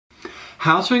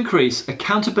How to increase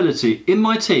accountability in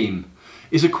my team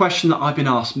is a question that I've been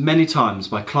asked many times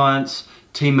by clients,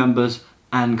 team members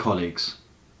and colleagues.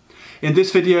 In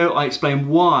this video I explain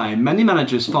why many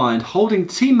managers find holding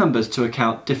team members to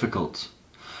account difficult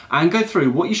and go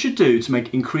through what you should do to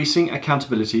make increasing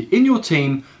accountability in your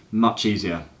team much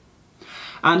easier.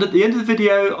 And at the end of the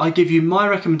video I give you my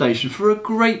recommendation for a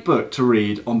great book to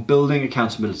read on building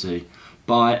accountability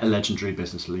by a legendary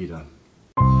business leader.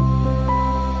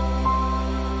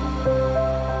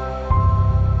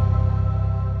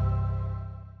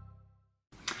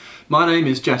 My name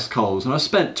is Jess Coles and I've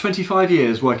spent 25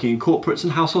 years working in corporates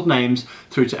and household names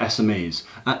through to SMEs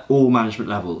at all management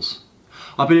levels.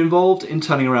 I've been involved in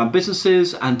turning around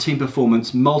businesses and team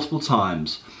performance multiple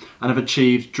times and have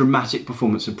achieved dramatic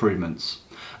performance improvements.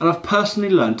 And I've personally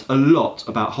learnt a lot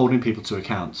about holding people to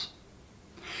account.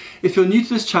 If you're new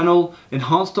to this channel,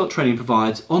 Enhance.training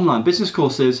provides online business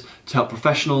courses to help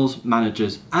professionals,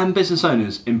 managers and business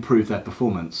owners improve their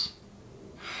performance.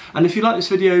 And if you like this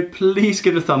video, please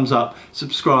give it a thumbs up,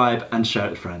 subscribe and share it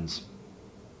with friends.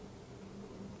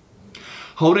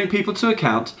 Holding people to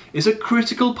account is a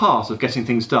critical part of getting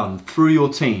things done through your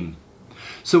team.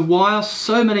 So why are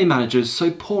so many managers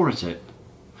so poor at it?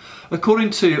 According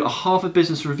to a Harvard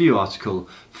Business Review article,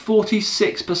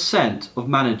 46% of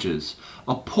managers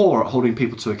are poor at holding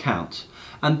people to account,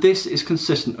 and this is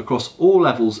consistent across all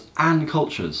levels and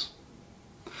cultures.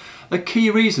 A key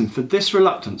reason for this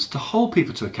reluctance to hold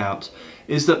people to account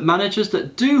is that managers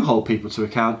that do hold people to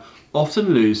account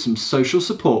often lose some social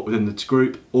support within the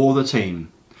group or the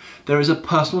team. There is a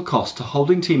personal cost to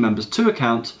holding team members to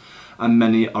account, and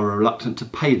many are reluctant to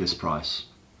pay this price.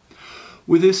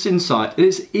 With this insight, it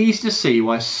is easy to see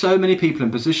why so many people in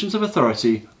positions of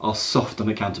authority are soft on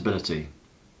accountability.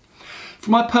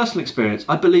 From my personal experience,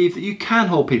 I believe that you can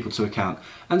hold people to account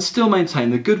and still maintain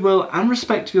the goodwill and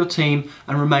respect of your team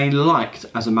and remain liked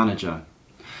as a manager.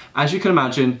 As you can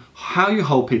imagine, how you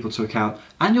hold people to account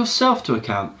and yourself to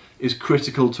account is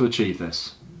critical to achieve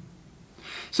this.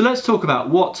 So let's talk about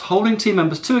what holding team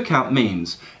members to account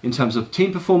means in terms of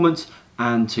team performance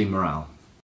and team morale.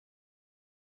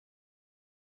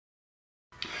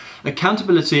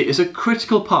 Accountability is a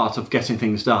critical part of getting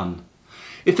things done.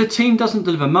 If the team doesn't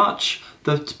deliver much,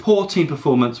 the poor team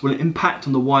performance will impact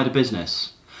on the wider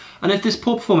business. And if this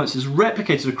poor performance is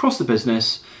replicated across the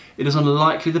business, it is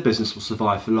unlikely the business will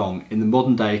survive for long in the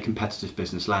modern day competitive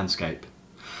business landscape.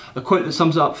 A quote that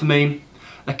sums it up for me: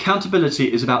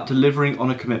 accountability is about delivering on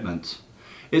a commitment.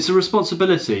 It's a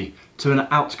responsibility to an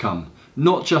outcome,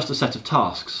 not just a set of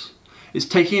tasks. It's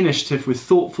taking initiative with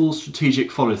thoughtful,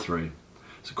 strategic follow-through.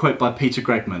 It's a quote by Peter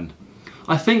Gregman.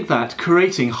 I think that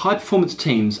creating high-performance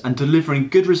teams and delivering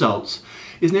good results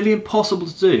is nearly impossible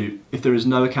to do if there is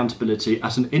no accountability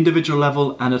at an individual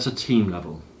level and at a team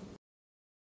level.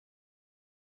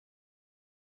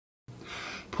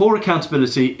 Poor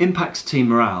accountability impacts team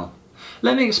morale.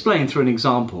 Let me explain through an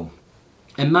example.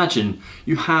 Imagine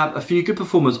you have a few good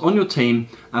performers on your team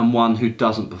and one who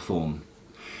doesn't perform.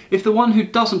 If the one who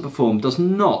doesn't perform does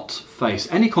not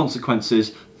face any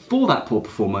consequences for that poor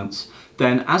performance,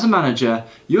 then as a manager,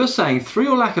 you are saying through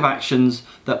your lack of actions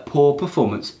that poor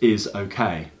performance is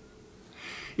okay.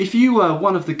 If you were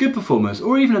one of the good performers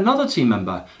or even another team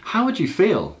member, how would you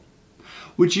feel?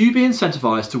 Would you be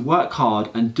incentivized to work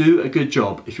hard and do a good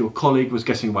job if your colleague was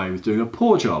getting away with doing a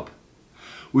poor job?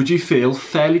 Would you feel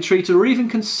fairly treated or even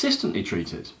consistently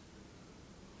treated?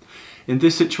 In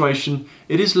this situation,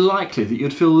 it is likely that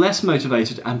you'd feel less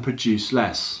motivated and produce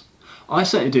less. I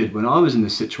certainly did when I was in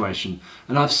this situation,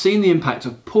 and I've seen the impact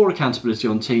of poor accountability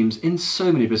on teams in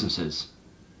so many businesses.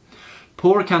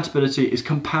 Poor accountability is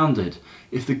compounded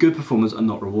if the good performers are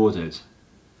not rewarded.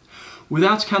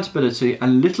 Without accountability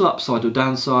and little upside or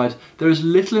downside, there is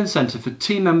little incentive for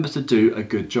team members to do a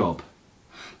good job.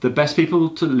 The best people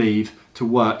to leave to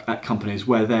work at companies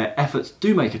where their efforts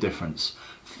do make a difference,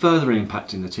 further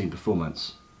impacting the team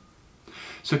performance.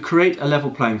 So create a level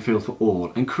playing field for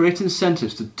all and create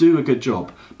incentives to do a good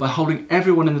job by holding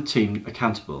everyone in the team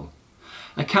accountable.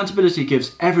 Accountability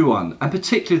gives everyone, and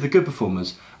particularly the good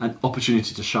performers, an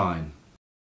opportunity to shine.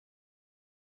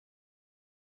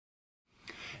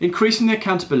 Increasing the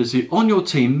accountability on your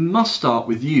team must start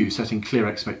with you setting clear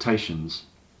expectations.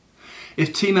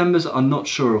 If team members are not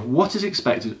sure of what is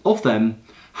expected of them,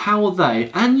 how will they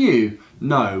and you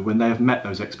know when they have met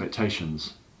those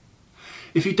expectations?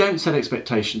 If you don't set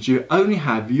expectations, you only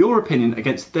have your opinion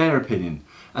against their opinion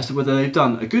as to whether they've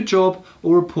done a good job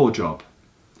or a poor job.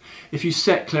 If you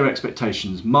set clear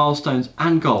expectations, milestones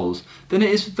and goals, then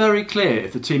it is very clear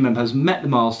if the team member has met the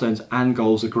milestones and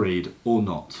goals agreed or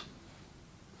not.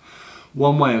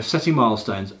 One way of setting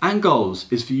milestones and goals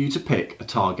is for you to pick a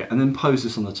target and then impose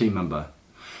this on the team member.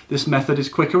 This method is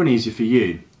quicker and easier for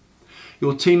you.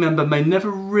 Your team member may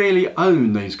never really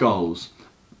own these goals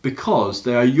because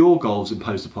they are your goals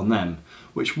imposed upon them,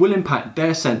 which will impact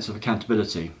their sense of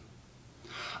accountability.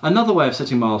 Another way of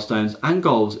setting milestones and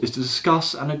goals is to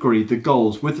discuss and agree the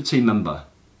goals with the team member.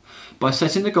 By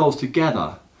setting the goals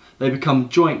together, they become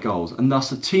joint goals, and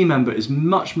thus the team member is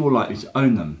much more likely to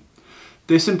own them.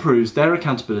 This improves their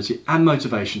accountability and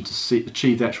motivation to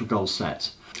achieve the actual goals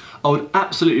set. I would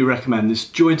absolutely recommend this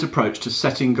joint approach to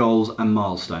setting goals and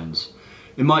milestones.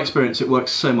 In my experience, it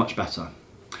works so much better.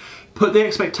 Put the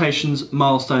expectations,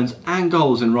 milestones and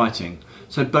goals in writing,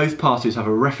 so both parties have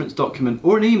a reference document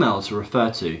or an email to refer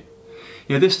to.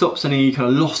 This stops any kind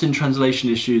of lost in translation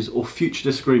issues or future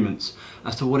disagreements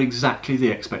as to what exactly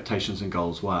the expectations and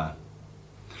goals were.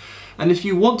 And if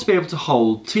you want to be able to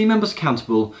hold team members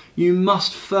accountable, you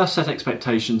must first set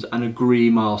expectations and agree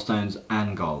milestones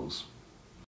and goals.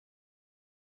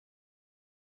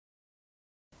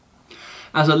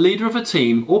 As a leader of a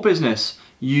team or business,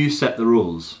 you set the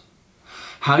rules.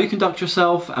 How you conduct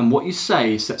yourself and what you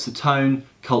say sets the tone,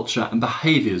 culture and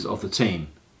behaviours of the team.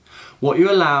 What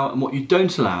you allow and what you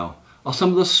don't allow are some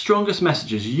of the strongest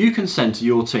messages you can send to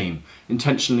your team,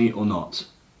 intentionally or not.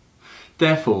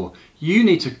 Therefore, you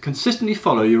need to consistently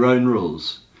follow your own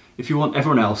rules if you want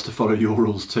everyone else to follow your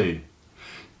rules too.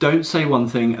 Don't say one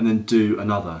thing and then do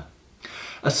another.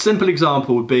 A simple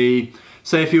example would be,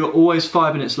 say if you are always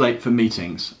 5 minutes late for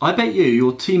meetings, I bet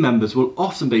your team members will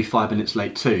often be 5 minutes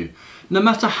late too, no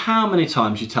matter how many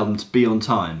times you tell them to be on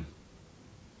time.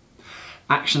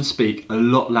 Actions speak a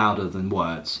lot louder than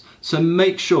words, so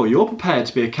make sure you're prepared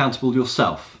to be accountable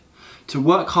yourself, to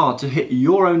work hard to hit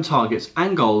your own targets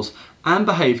and goals and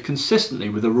behave consistently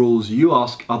with the rules you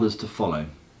ask others to follow.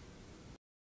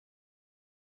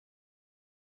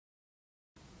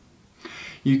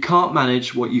 You can't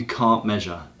manage what you can't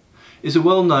measure is a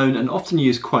well-known and often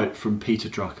used quote from Peter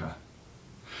Drucker.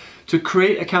 To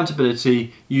create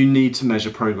accountability, you need to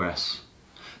measure progress.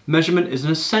 Measurement is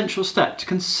an essential step to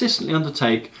consistently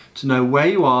undertake to know where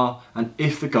you are and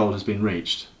if the goal has been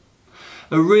reached.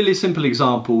 A really simple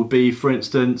example would be, for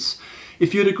instance,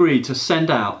 if you'd agreed to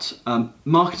send out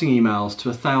marketing emails to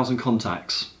 1,000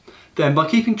 contacts, then by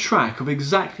keeping track of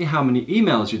exactly how many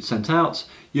emails you'd sent out,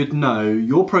 you'd know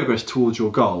your progress towards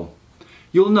your goal.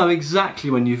 You'll know exactly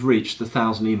when you've reached the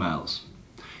 1,000 emails.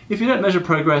 If you don't measure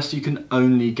progress, you can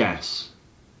only guess.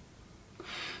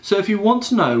 So if you want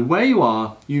to know where you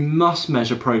are, you must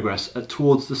measure progress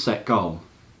towards the set goal.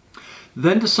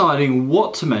 Then deciding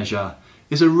what to measure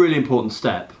is a really important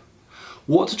step.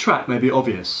 What to track may be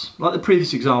obvious, like the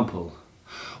previous example.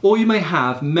 Or you may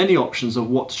have many options of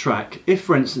what to track if,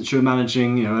 for instance, you're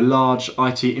managing a large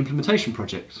IT implementation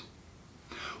project.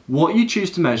 What you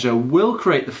choose to measure will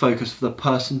create the focus for the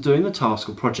person doing the task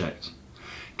or project.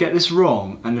 Get this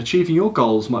wrong and achieving your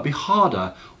goals might be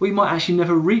harder, or you might actually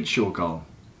never reach your goal.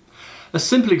 A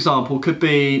simple example could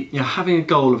be having a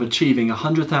goal of achieving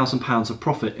 £100,000 of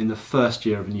profit in the first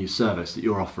year of a new service that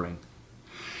you're offering.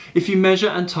 If you measure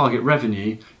and target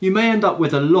revenue, you may end up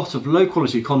with a lot of low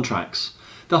quality contracts,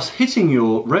 thus hitting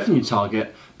your revenue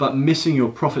target but missing your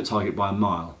profit target by a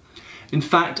mile. In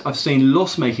fact, I've seen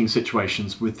loss-making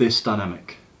situations with this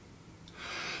dynamic.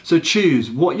 So choose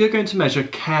what you're going to measure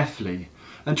carefully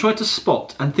and try to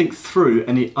spot and think through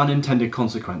any unintended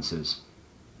consequences.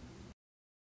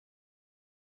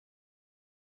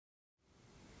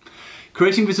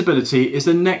 Creating visibility is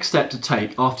the next step to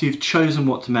take after you've chosen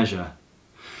what to measure.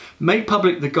 Make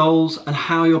public the goals and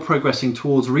how you're progressing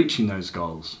towards reaching those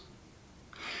goals.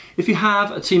 If you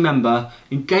have a team member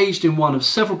engaged in one of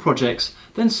several projects,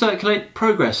 then circulate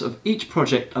progress of each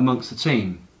project amongst the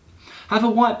team. Have a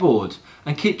whiteboard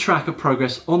and keep track of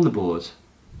progress on the board.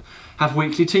 Have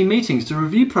weekly team meetings to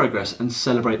review progress and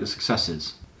celebrate the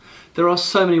successes. There are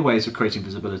so many ways of creating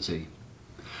visibility.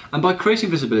 And by creating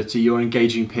visibility, you're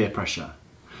engaging peer pressure.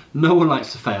 No one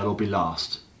likes to fail or be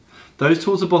last. Those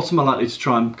towards the bottom are likely to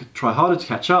try harder to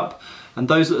catch up, and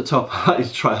those at the top are likely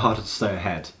to try harder to stay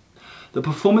ahead. The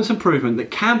performance improvement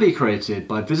that can be created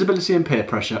by visibility and peer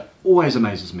pressure always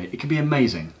amazes me. It can be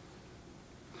amazing.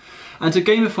 And to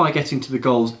gamify getting to the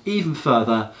goals even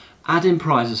further, add in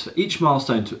prizes for each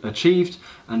milestone achieved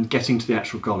and getting to the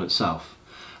actual goal itself.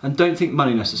 And don't think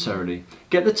money necessarily.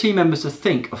 Get the team members to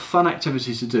think of fun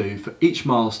activities to do for each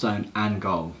milestone and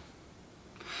goal.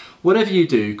 Whatever you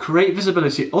do, create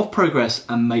visibility of progress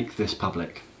and make this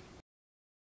public.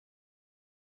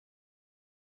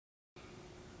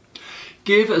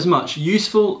 Give as much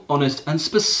useful, honest and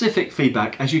specific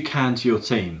feedback as you can to your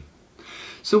team.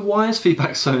 So why is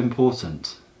feedback so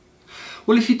important?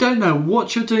 Well, if you don't know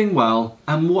what you're doing well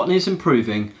and what needs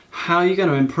improving, how are you going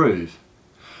to improve?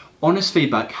 Honest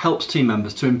feedback helps team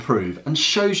members to improve and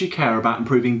shows you care about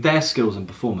improving their skills and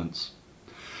performance.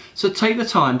 So take the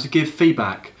time to give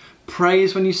feedback.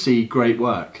 Praise when you see great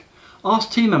work.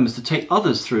 Ask team members to take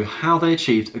others through how they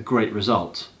achieved a great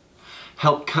result.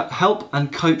 Help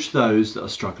and coach those that are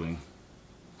struggling.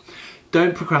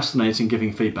 Don't procrastinate in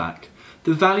giving feedback.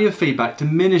 The value of feedback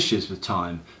diminishes with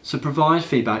time, so provide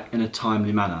feedback in a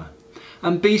timely manner.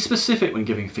 And be specific when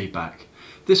giving feedback.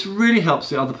 This really helps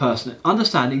the other person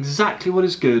understand exactly what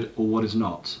is good or what is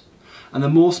not. And the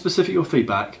more specific your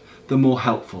feedback, the more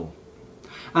helpful.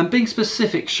 And being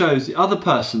specific shows the other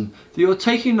person that you're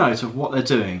taking note of what they're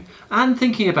doing and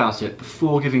thinking about it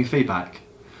before giving feedback,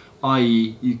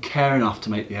 i.e. you care enough to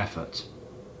make the effort.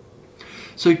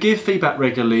 So give feedback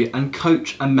regularly and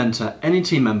coach and mentor any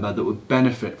team member that would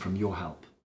benefit from your help.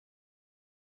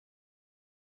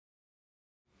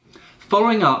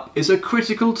 Following up is a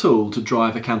critical tool to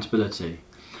drive accountability,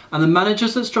 and the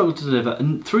managers that struggle to deliver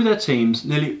through their teams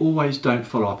nearly always don't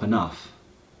follow up enough.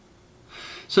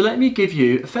 So let me give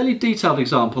you a fairly detailed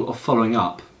example of following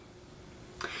up.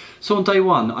 So on day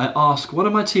one, I ask one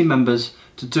of my team members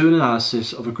to do an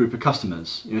analysis of a group of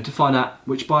customers, to find out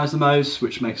which buys the most,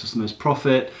 which makes us the most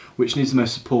profit, which needs the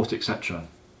most support, etc.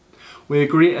 We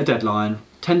agree at a deadline,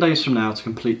 10 days from now, to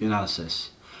complete the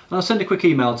analysis. And I'll send a quick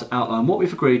email to outline what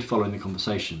we've agreed following the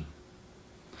conversation.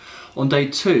 On day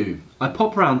two, I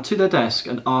pop around to their desk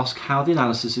and ask how the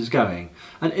analysis is going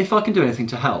and if I can do anything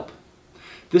to help.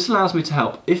 This allows me to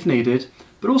help if needed,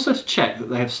 but also to check that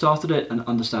they have started it and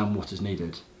understand what is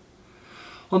needed.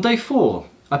 On day four,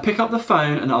 I pick up the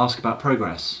phone and ask about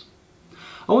progress.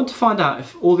 I want to find out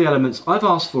if all the elements I've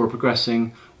asked for are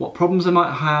progressing, what problems they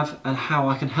might have, and how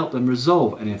I can help them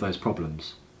resolve any of those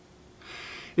problems.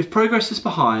 If progress is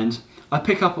behind, I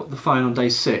pick up the phone on day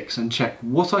 6 and check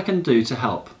what I can do to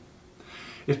help.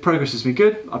 If progress has been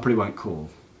good, I probably won't call.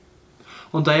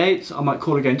 On day 8, I might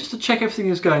call again just to check everything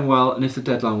is going well and if the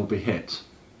deadline will be hit.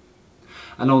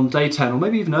 And on day 10, or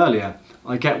maybe even earlier,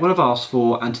 I get what I've asked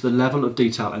for and to the level of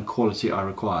detail and quality I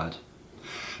required.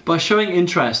 By showing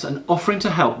interest and offering to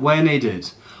help where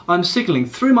needed, I'm signalling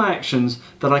through my actions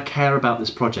that I care about this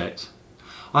project.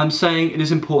 I'm saying it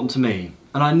is important to me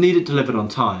and I need it delivered on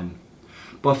time.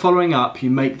 By following up, you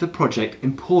make the project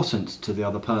important to the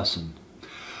other person.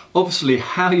 Obviously,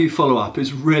 how you follow up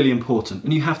is really important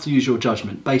and you have to use your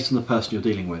judgment based on the person you're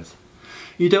dealing with.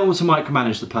 You don't want to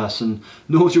micromanage the person,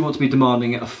 nor do you want to be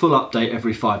demanding a full update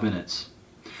every 5 minutes.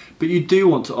 But you do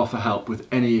want to offer help with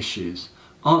any issues,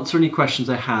 answer any questions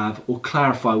they have, or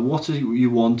clarify what you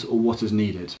want or what is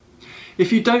needed.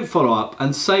 If you don't follow up,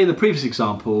 and say in the previous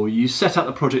example, you set out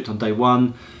the project on day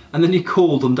 1, and then you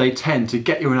called on day 10 to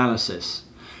get your analysis,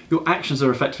 your actions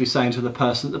are effectively saying to the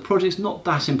person that the project's not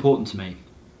that important to me.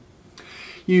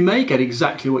 You may get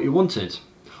exactly what you wanted,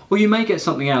 or you may get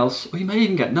something else, or you may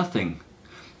even get nothing.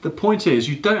 The point is,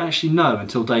 you don't actually know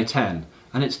until day 10,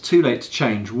 and it's too late to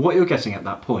change what you're getting at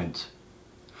that point.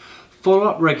 Follow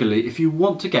up regularly if you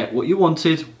want to get what you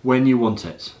wanted when you want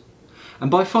it.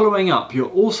 And by following up, you're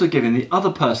also giving the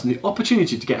other person the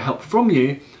opportunity to get help from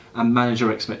you and manage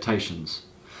your expectations.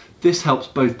 This helps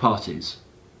both parties.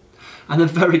 And the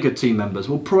very good team members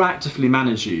will proactively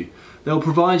manage you. They'll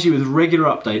provide you with regular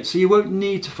updates so you won't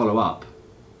need to follow up.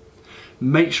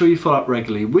 Make sure you follow up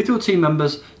regularly with your team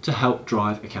members to help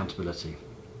drive accountability.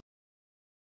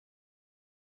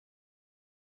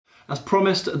 As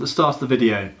promised at the start of the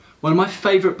video, one of my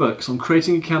favourite books on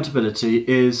creating accountability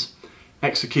is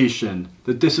Execution,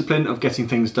 The Discipline of Getting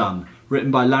Things Done,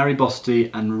 written by Larry Bosti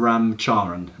and Ram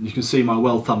Charan, and you can see my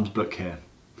well-thumbed book here.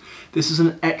 This is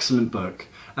an excellent book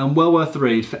and well worth the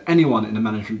read for anyone in a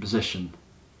management position.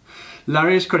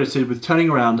 Larry is credited with turning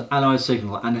around Allied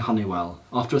Signal and Honeywell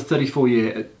after a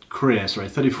 34-year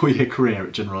career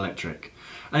at General Electric,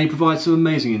 and he provides some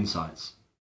amazing insights.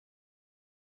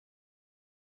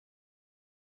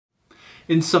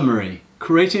 In summary,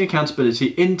 creating accountability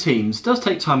in teams does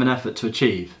take time and effort to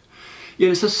achieve,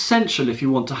 yet it's essential if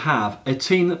you want to have a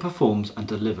team that performs and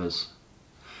delivers.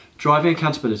 Driving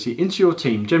accountability into your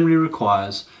team generally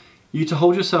requires you to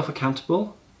hold yourself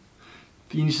accountable.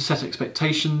 You need to set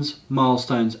expectations,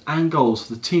 milestones and goals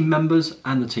for the team members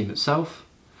and the team itself.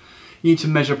 You need to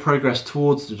measure progress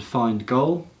towards the defined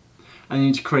goal, and you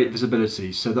need to create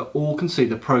visibility so that all can see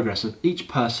the progress of each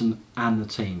person and the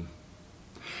team.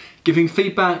 Giving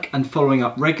feedback and following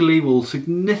up regularly will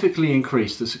significantly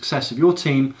increase the success of your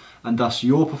team and thus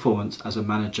your performance as a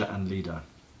manager and leader.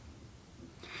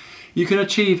 You can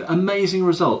achieve amazing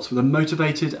results with a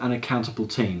motivated and accountable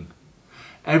team.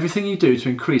 Everything you do to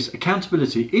increase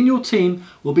accountability in your team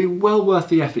will be well worth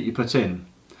the effort you put in.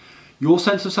 Your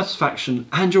sense of satisfaction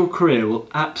and your career will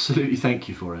absolutely thank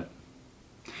you for it.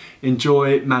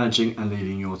 Enjoy managing and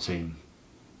leading your team.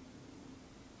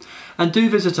 And do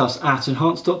visit us at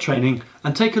Enhance.training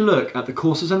and take a look at the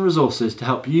courses and resources to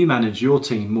help you manage your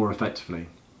team more effectively.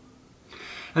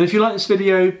 And if you like this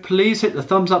video, please hit the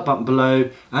thumbs up button below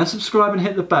and subscribe and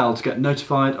hit the bell to get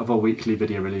notified of our weekly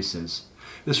video releases.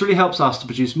 This really helps us to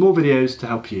produce more videos to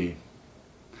help you.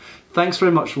 Thanks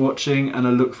very much for watching, and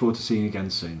I look forward to seeing you again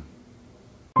soon.